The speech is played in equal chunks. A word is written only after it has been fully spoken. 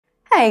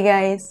Hi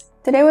guys!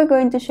 Today we're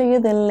going to show you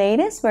the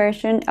latest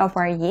version of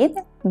our YITH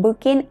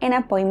Booking and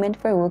Appointment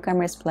for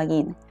WooCommerce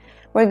plugin.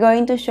 We're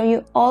going to show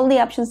you all the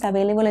options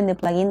available in the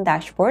plugin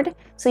dashboard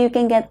so you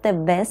can get the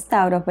best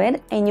out of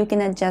it and you can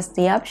adjust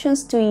the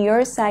options to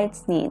your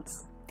site's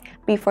needs.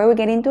 Before we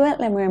get into it,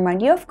 let me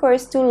remind you of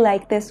course to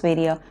like this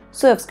video,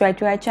 subscribe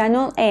to our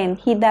channel and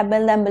hit that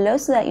bell down below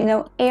so that you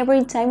know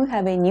every time we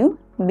have a new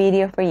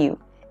video for you.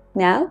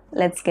 Now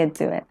let's get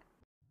to it.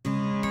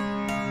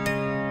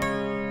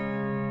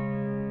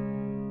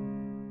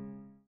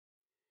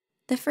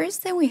 The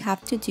first thing we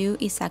have to do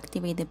is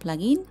activate the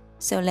plugin.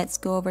 So let's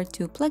go over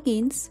to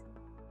plugins.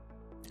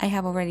 I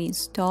have already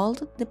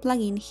installed the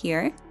plugin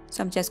here,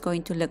 so I'm just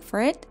going to look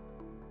for it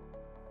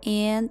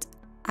and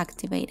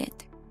activate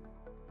it.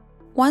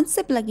 Once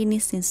the plugin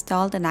is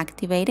installed and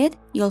activated,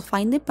 you'll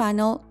find the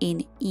panel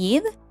in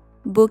YITH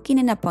Booking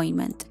and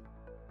Appointment.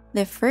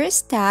 The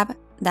first tab,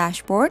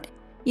 Dashboard,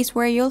 is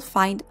where you'll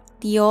find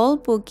the All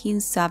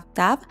Bookings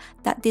sub-tab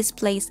that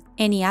displays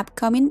any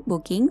upcoming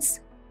bookings,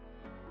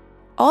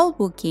 all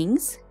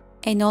bookings,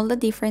 and all the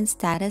different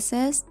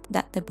statuses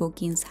that the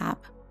bookings have.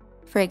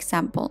 For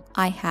example,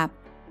 I have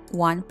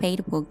one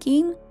paid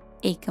booking,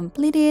 a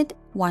completed,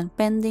 one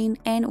pending,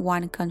 and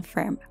one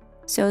confirmed.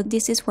 So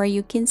this is where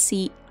you can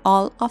see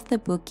all of the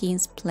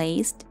bookings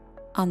placed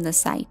on the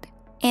site.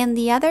 And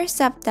the other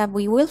sub-tab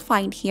we will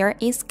find here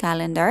is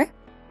Calendar,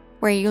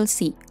 where you'll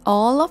see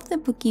all of the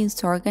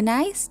bookings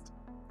organized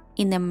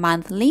in a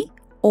monthly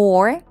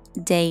or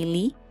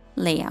daily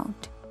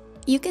layout.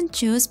 You can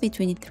choose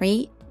between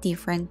 3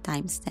 different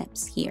time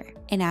steps here.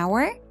 An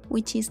hour,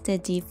 which is the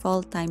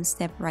default time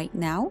step right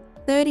now,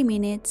 30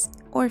 minutes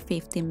or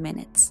 15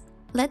 minutes.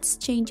 Let's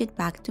change it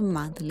back to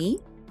monthly.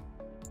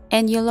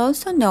 And you'll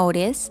also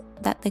notice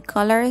that the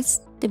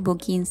colors the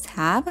bookings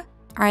have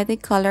are the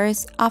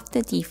colors of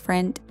the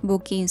different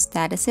booking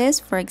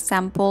statuses. For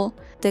example,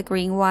 the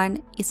green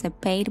one is a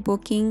paid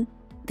booking,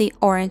 the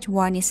orange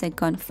one is a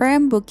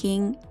confirmed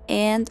booking,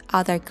 and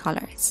other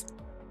colors.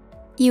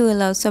 You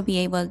will also be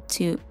able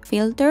to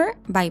filter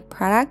by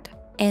product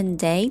and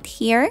date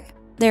here.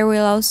 There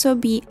will also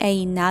be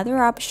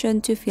another option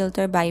to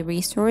filter by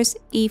resource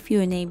if you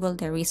enable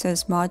the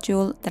resource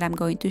module that I'm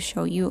going to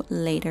show you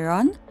later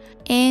on.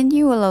 And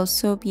you will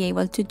also be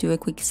able to do a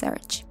quick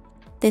search.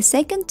 The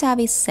second tab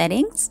is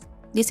Settings.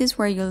 This is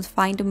where you'll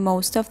find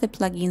most of the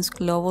plugin's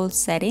global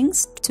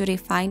settings to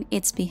define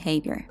its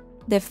behavior.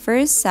 The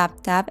first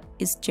sub-tab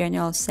is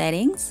General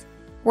Settings,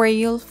 where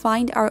you'll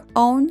find our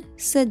own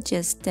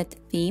suggested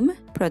theme,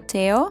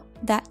 Proteo,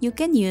 that you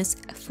can use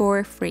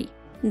for free.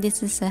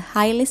 This is a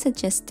highly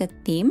suggested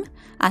theme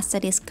as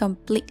it is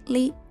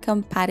completely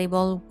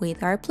compatible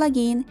with our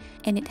plugin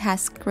and it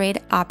has great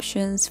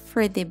options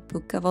for the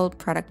bookable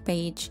product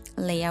page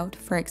layout,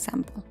 for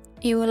example.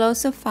 You will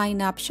also find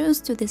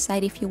options to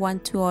decide if you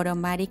want to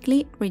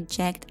automatically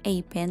reject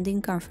a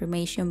pending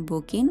confirmation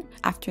booking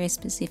after a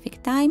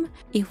specific time.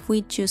 If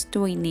we choose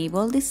to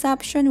enable this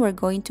option, we're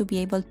going to be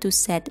able to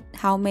set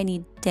how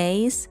many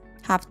days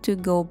have to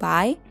go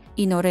by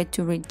in order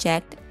to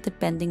reject the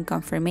pending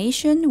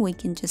confirmation. We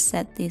can just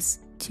set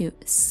this to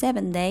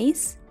 7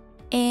 days.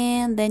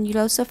 And then you'll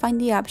also find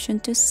the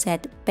option to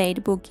set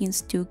paid bookings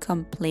to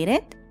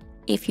completed.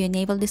 If you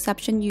enable this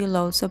option, you'll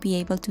also be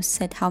able to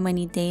set how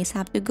many days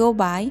have to go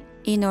by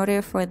in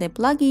order for the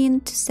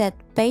plugin to set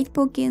paid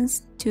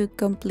bookings to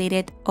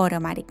completed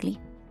automatically.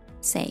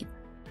 Save.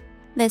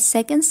 The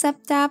second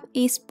sub-tab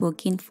is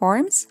Booking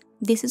Forms.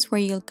 This is where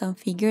you'll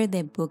configure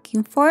the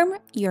booking form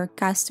your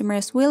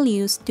customers will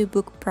use to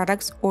book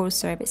products or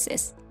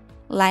services,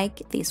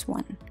 like this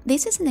one.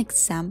 This is an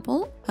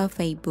example of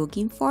a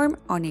booking form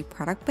on a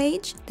product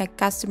page that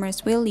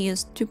customers will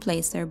use to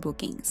place their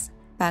bookings.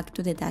 Back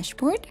to the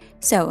dashboard.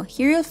 So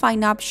here you'll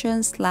find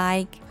options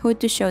like who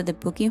to show the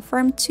booking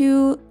form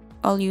to,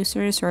 all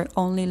users or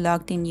only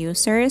logged in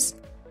users,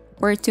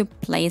 where to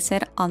place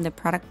it on the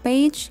product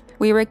page.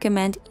 We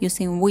recommend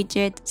using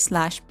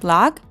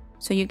widget/blog,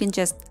 so you can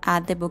just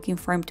add the booking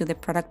form to the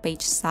product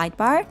page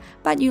sidebar,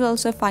 but you'll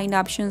also find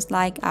options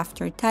like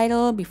after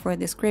title, before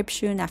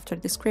description, after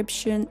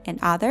description, and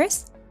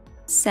others.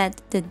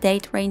 Set the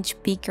date range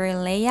picker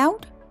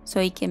layout, so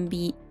it can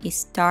be a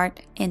start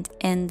and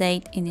end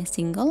date in a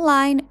single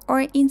line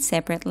or in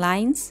separate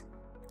lines.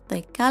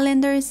 The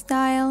calendar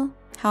style,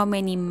 how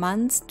many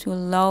months to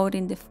load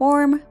in the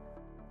form,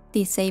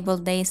 disable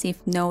days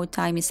if no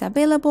time is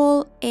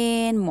available,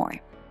 and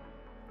more.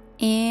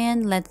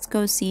 And let's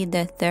go see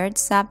the third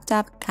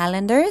sub-tab,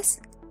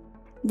 Calendars.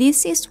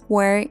 This is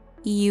where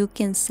you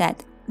can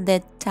set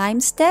the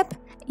time step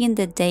in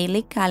the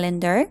daily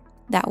calendar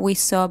that we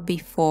saw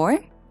before.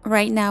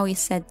 Right now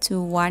it's set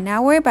to 1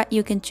 hour, but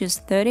you can choose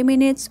 30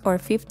 minutes or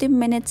 15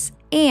 minutes,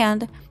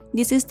 and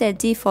this is the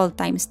default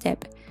time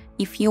step.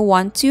 If you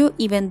want to,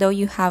 even though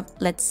you have,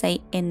 let's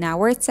say, an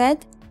hour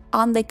set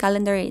on the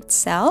calendar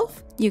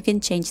itself, you can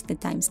change the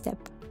time step.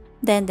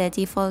 Then the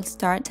default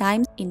start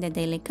time in the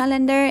daily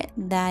calendar,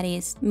 that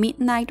is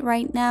midnight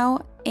right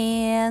now,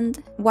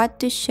 and what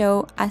to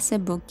show as a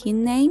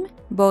booking name,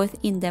 both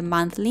in the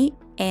monthly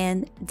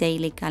and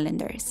daily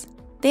calendars.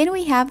 Then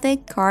we have the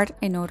cart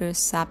and orders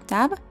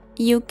subtab.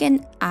 You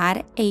can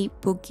add a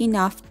booking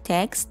off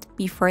text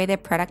before the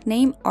product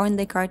name on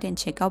the cart and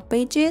checkout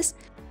pages.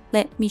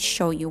 Let me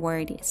show you where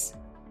it is.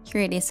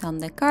 Here it is on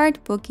the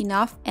cart, booking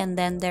off, and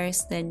then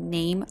there's the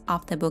name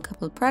of the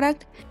bookable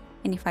product.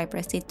 And if I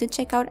proceed to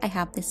checkout, I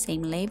have the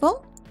same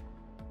label.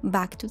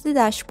 Back to the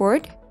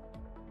dashboard.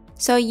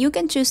 So you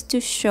can choose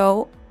to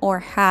show or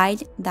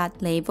hide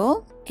that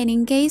label. And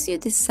in case you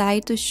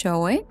decide to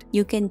show it,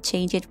 you can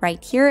change it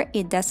right here.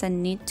 It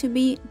doesn't need to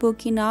be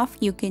booking off.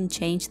 You can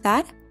change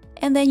that.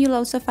 And then you'll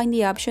also find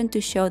the option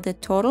to show the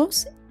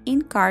totals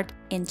in cart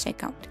and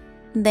checkout.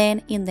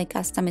 Then in the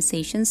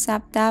customization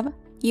subtab,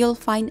 you'll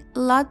find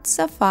lots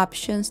of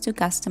options to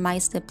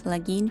customize the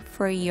plugin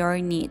for your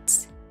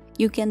needs.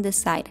 You can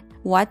decide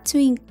what to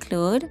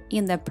include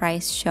in the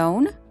price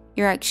shown.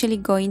 You're actually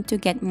going to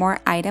get more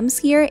items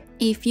here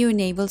if you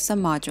enable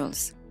some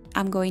modules.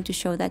 I'm going to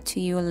show that to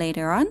you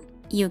later on.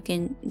 You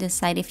can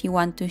decide if you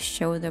want to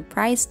show the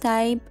price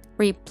type,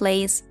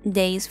 replace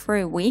days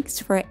for weeks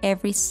for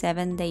every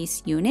 7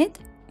 days unit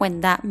when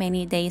that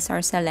many days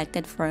are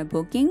selected for a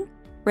booking,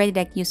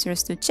 redirect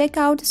users to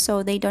checkout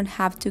so they don't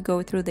have to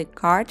go through the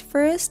cart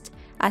first,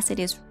 as it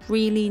is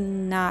really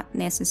not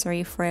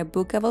necessary for a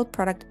bookable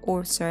product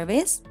or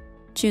service,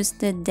 choose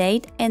the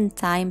date and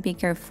time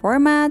picker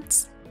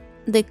formats,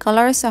 the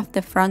colors of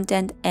the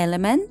front-end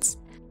elements,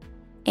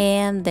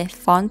 and the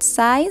font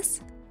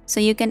size.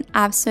 So you can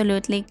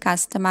absolutely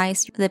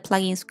customize the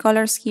plugin's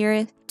colors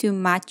here to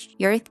match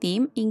your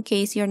theme in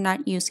case you're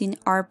not using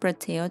our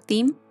Proteo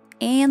theme.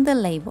 And the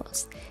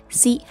labels.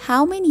 See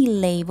how many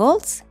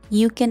labels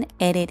you can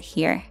edit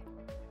here.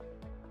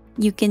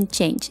 You can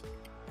change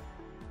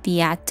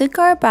the add to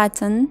cart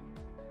button,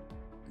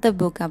 the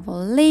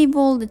bookable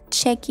label, the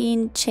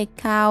check-in,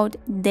 checkout,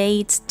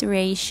 dates,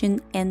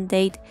 duration, end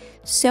date.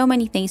 So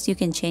many things you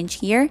can change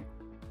here.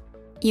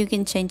 You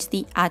can change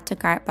the add to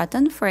cart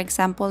button. For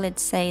example, it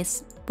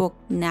says book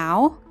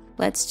now.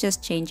 Let's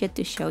just change it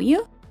to show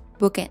you.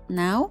 Book it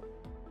now.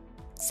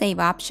 Save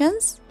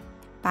options.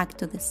 Back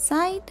to the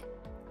site.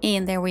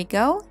 And there we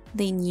go.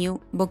 The new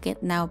book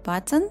it now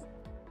button.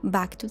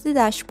 Back to the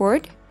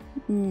dashboard.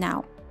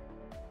 Now.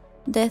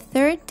 The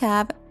third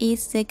tab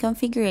is the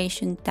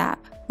configuration tab,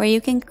 where you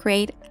can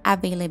create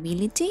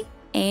availability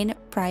and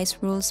price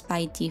rules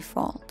by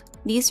default.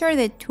 These are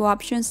the two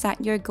options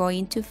that you're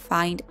going to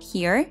find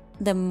here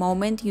the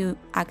moment you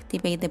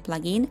activate the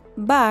plugin.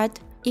 But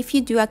if you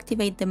do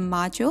activate the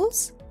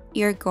modules,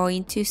 you're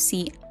going to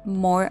see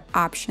more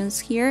options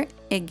here.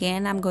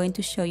 Again, I'm going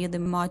to show you the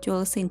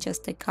modules in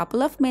just a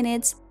couple of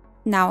minutes.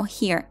 Now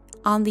here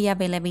on the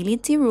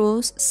availability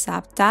rules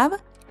subtab,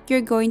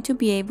 you're going to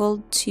be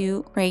able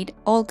to create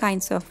all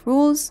kinds of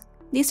rules.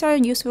 These are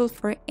useful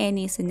for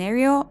any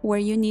scenario where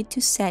you need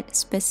to set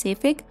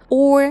specific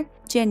or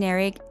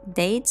generic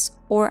dates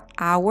or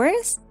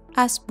hours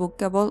as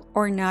bookable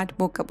or not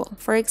bookable.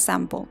 For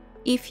example,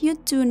 if you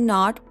do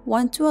not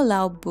want to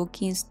allow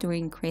bookings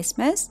during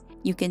Christmas,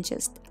 you can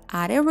just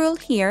add a rule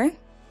here,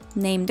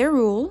 name the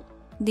rule.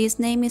 This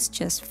name is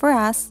just for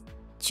us.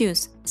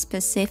 Choose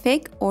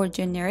specific or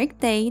generic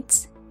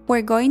dates.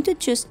 We're going to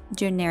choose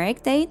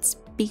generic dates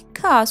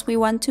because we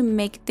want to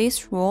make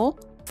this rule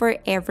for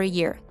every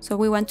year. So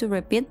we want to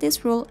repeat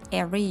this rule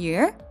every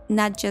year,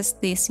 not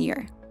just this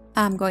year.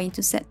 I'm going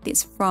to set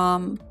this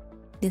from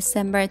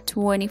December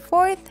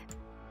 24th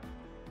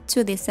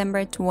to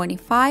December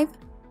 25,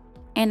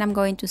 and I'm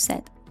going to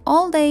set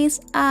all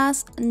days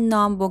as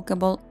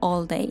non-bookable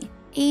all day.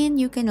 And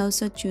you can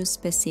also choose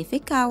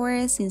specific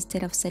hours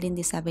instead of setting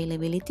this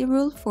availability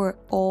rule for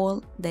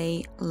all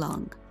day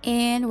long.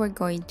 And we're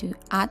going to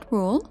add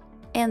rule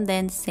and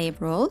then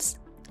save rules.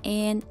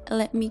 And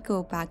let me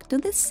go back to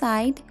the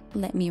site.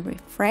 Let me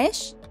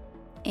refresh.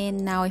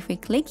 And now if we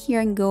click here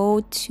and go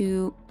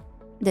to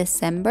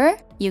December,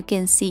 you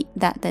can see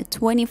that the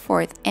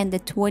 24th and the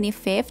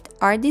 25th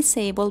are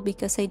disabled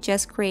because I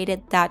just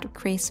created that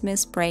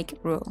Christmas break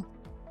rule.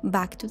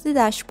 Back to the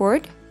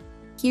dashboard.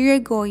 Here you're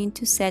going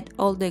to set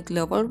all the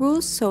global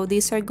rules, so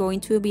these are going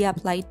to be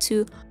applied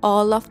to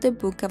all of the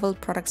bookable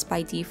products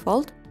by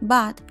default,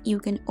 but you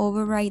can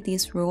override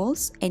these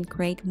rules and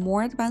create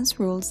more advanced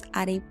rules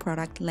at a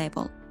product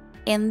level.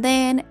 And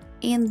then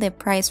in the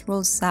price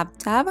rules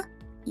subtab,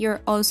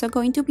 you're also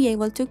going to be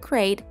able to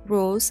create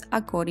rules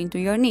according to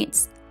your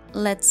needs.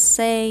 Let's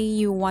say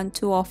you want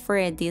to offer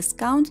a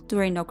discount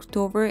during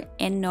October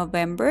and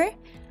November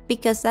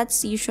because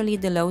that's usually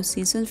the low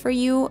season for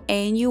you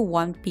and you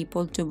want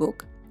people to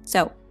book.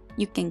 So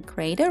you can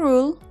create a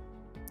rule,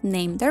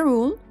 name the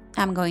rule.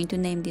 I'm going to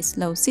name this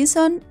low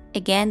season.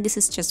 Again, this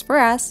is just for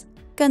us.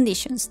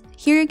 Conditions.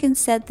 Here you can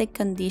set the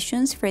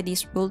conditions for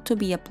this rule to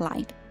be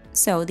applied.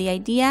 So the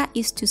idea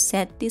is to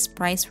set this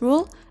price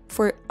rule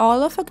for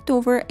all of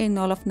October and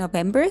all of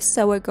November.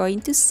 So we're going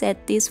to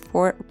set this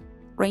for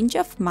range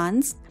of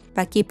months,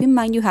 but keep in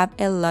mind you have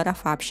a lot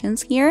of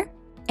options here.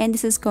 And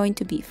this is going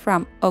to be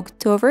from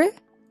October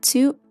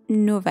to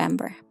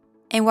November.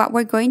 And what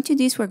we're going to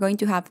do is we're going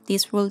to have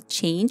this rule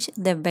change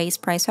the base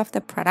price of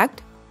the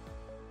product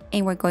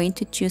and we're going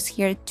to choose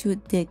here to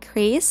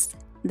decrease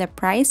the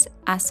price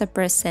as a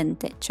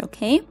percentage,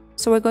 okay?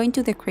 So we're going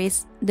to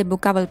decrease the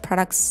bookable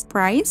products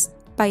price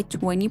by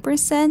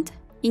 20%.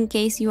 In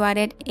case you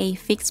added a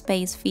fixed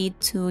base fee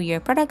to your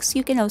products,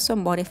 you can also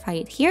modify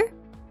it here.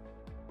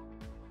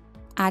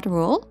 Add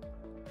rule,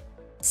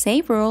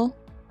 save rule,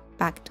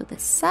 back to the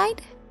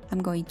site.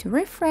 I'm going to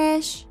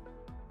refresh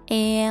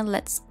and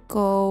let's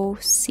go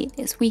see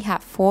this. We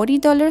have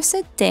 $40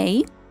 a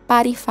day,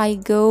 but if I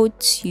go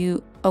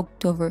to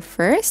October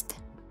 1st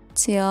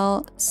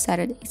till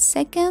Saturday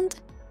 2nd,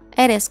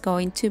 it is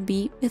going to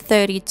be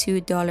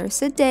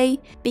 $32 a day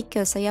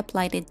because I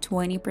applied a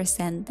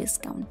 20%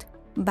 discount.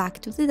 Back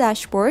to the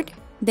dashboard,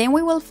 then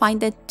we will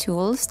find the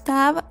Tools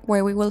tab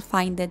where we will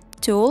find the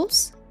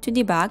tools to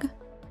debug.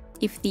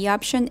 If the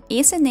option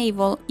is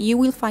enabled, you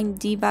will find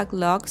debug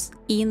logs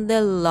in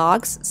the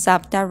logs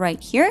subtab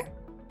right here.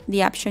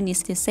 The option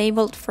is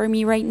disabled for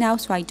me right now,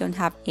 so I don't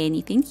have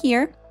anything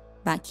here.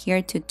 Back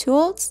here to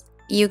tools,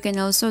 you can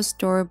also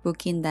store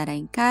booking data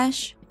in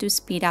cache to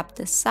speed up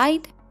the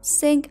site,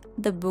 sync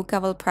the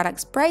bookable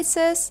products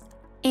prices,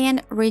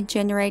 and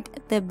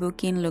regenerate the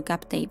booking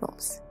lookup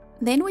tables.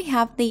 Then we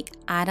have the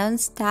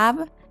add-ons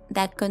tab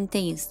that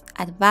contains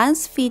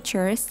advanced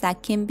features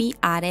that can be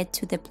added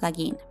to the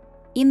plugin.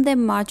 In the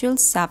modules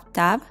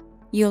subtab,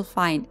 you'll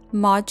find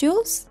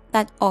modules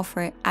that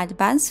offer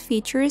advanced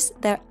features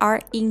that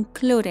are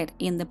included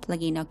in the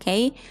plugin,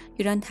 okay?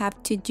 You don't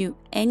have to do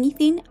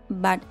anything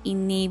but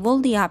enable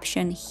the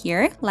option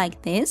here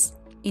like this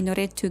in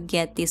order to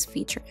get these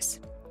features.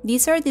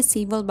 These are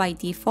disabled by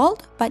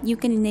default, but you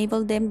can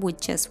enable them with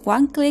just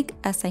one click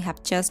as I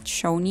have just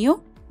shown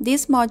you.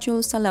 These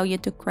modules allow you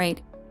to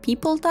create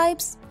people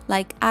types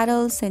like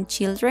adults and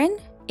children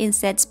and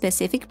set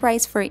specific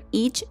price for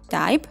each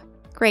type.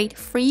 Create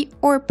free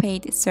or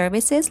paid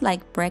services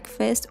like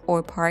breakfast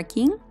or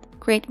parking.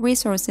 Create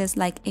resources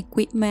like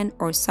equipment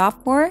or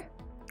software.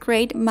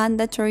 Create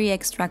mandatory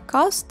extra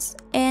costs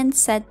and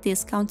set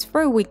discounts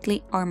for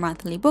weekly or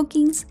monthly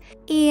bookings.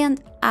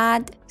 And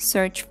add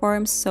search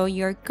forms so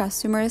your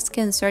customers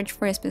can search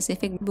for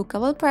specific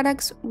bookable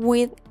products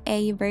with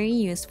a very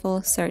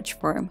useful search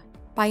form.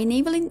 By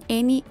enabling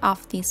any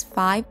of these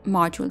 5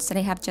 modules that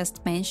I have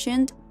just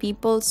mentioned,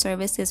 people,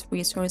 services,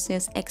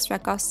 resources, extra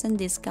costs and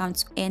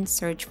discounts, and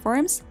search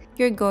forms,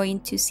 you're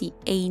going to see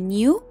a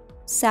new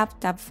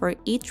subtab for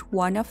each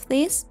one of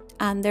these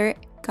under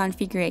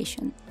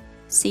configuration.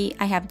 See,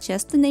 I have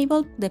just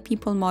enabled the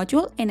people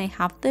module and I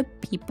have the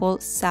people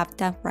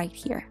subtab right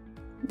here.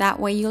 That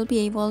way you'll be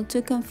able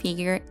to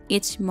configure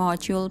each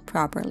module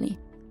properly.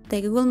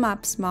 The Google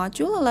Maps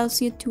module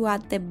allows you to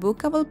add the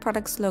bookable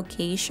products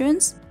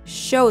locations,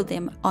 show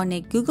them on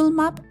a Google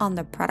map on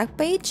the product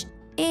page,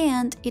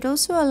 and it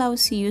also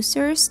allows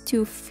users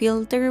to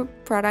filter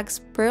products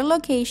per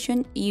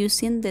location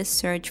using the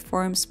search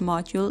forms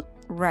module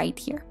right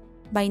here.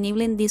 By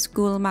enabling this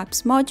Google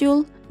Maps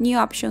module, new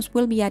options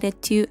will be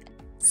added to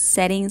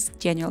Settings,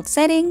 General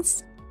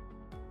Settings.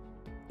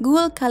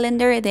 Google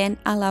Calendar then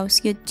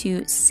allows you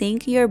to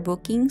sync your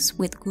bookings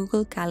with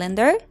Google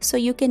Calendar, so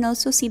you can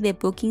also see the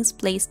bookings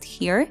placed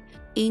here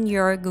in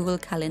your Google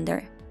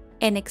Calendar.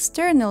 And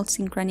external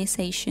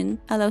synchronization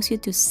allows you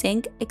to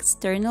sync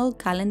external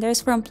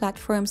calendars from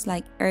platforms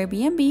like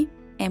Airbnb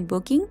and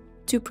Booking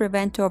to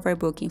prevent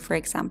overbooking, for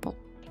example.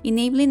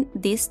 Enabling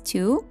these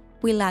two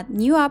will add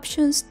new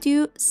options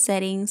to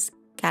Settings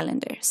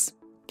calendars.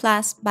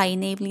 Plus, by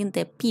enabling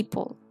the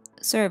people,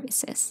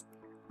 services,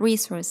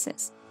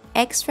 resources,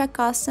 extra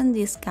costs and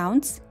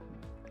discounts,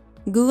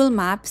 Google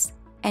Maps,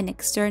 and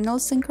external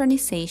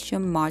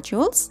synchronization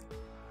modules,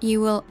 you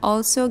will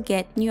also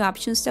get new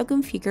options to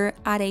configure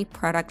at a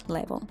product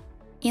level.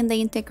 In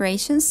the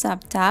Integration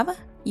subtab,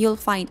 you'll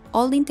find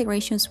all the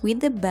integrations we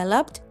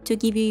developed to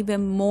give you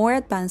even more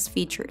advanced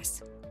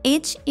features.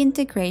 Each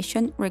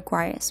integration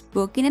requires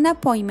booking an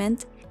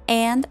appointment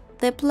and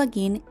the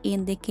plugin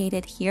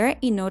indicated here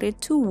in order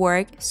to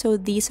work, so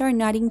these are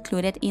not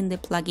included in the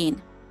plugin.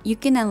 You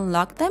can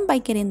unlock them by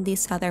getting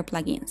these other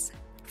plugins.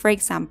 For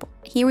example,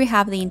 here we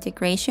have the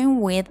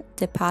integration with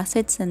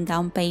deposits and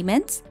down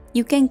payments.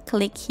 You can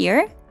click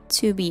here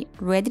to be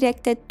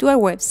redirected to our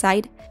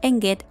website and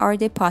get our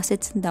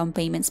deposits and down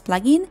payments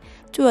plugin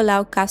to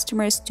allow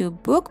customers to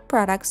book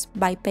products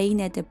by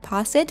paying a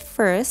deposit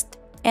first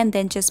and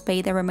then just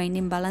pay the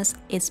remaining balance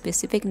a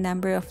specific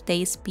number of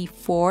days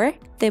before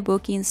the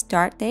booking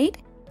start date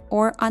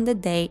or on the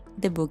day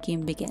the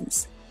booking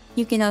begins.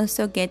 You can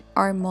also get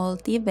our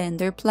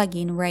multi-vendor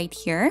plugin right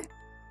here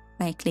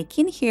by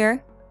clicking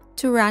here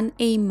to run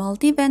a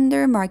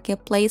multi-vendor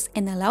marketplace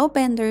and allow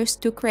vendors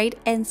to create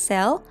and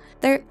sell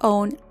their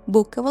own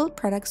bookable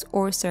products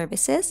or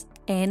services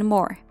and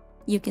more.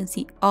 You can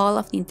see all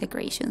of the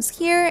integrations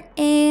here.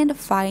 And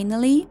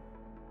finally,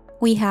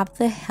 we have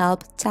the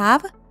Help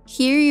tab.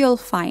 Here you'll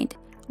find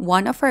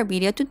one of our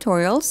video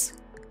tutorials,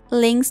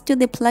 links to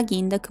the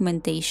plugin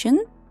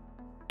documentation,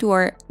 to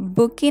our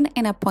booking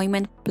and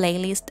appointment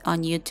playlist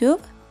on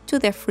YouTube, to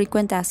the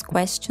frequent asked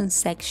questions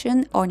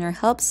section on our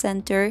Help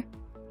Center,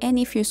 and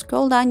if you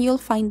scroll down, you'll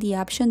find the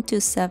option to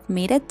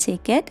submit a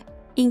ticket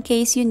in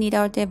case you need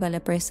our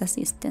developer's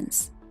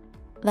assistance.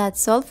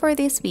 That's all for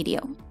this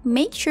video.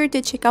 Make sure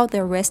to check out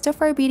the rest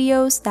of our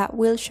videos that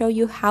will show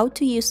you how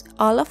to use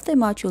all of the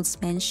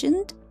modules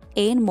mentioned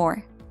and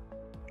more.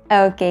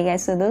 Okay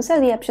guys, so those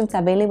are the options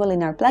available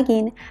in our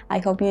plugin. I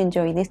hope you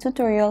enjoyed this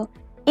tutorial.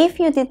 If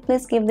you did,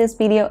 please give this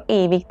video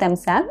a big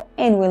thumbs up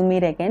and we'll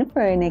meet again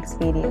for our next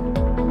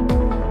video.